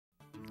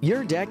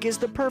Your deck is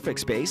the perfect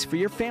space for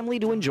your family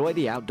to enjoy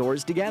the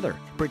outdoors together.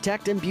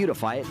 Protect and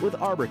beautify it with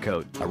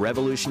Arborcoat, a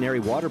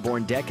revolutionary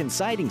waterborne deck and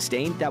siding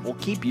stain that will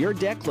keep your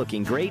deck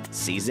looking great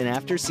season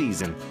after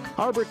season.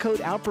 Arborcoat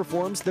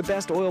outperforms the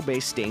best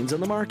oil-based stains on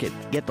the market.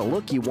 Get the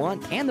look you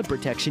want and the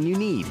protection you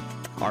need.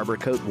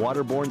 Arborcoat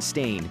waterborne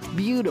stain,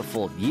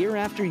 beautiful year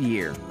after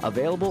year.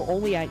 Available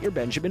only at your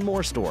Benjamin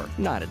Moore store,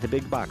 not at the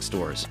big box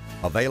stores.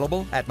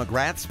 Available at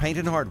McGrath's Paint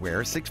and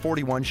Hardware,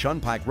 641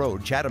 Shunpike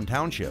Road, Chatham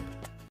Township.